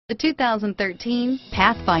The 2013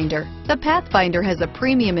 Pathfinder. The Pathfinder has a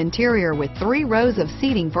premium interior with 3 rows of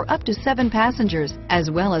seating for up to 7 passengers,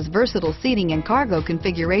 as well as versatile seating and cargo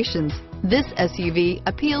configurations. This SUV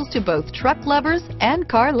appeals to both truck lovers and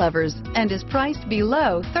car lovers and is priced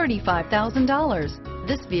below $35,000.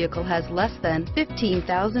 This vehicle has less than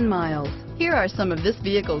 15,000 miles. Here are some of this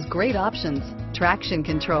vehicle's great options: traction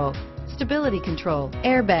control, stability control,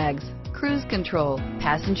 airbags, cruise control,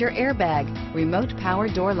 passenger airbag, remote power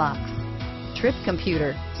door locks, trip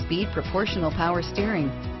computer, speed proportional power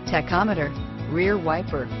steering, tachometer, rear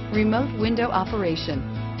wiper, remote window operation,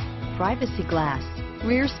 privacy glass,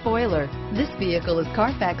 rear spoiler. This vehicle is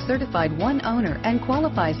CARFAX certified one owner and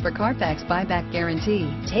qualifies for CARFAX buyback guarantee.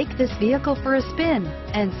 Take this vehicle for a spin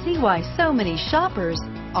and see why so many shoppers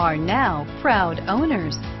are now proud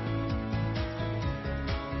owners.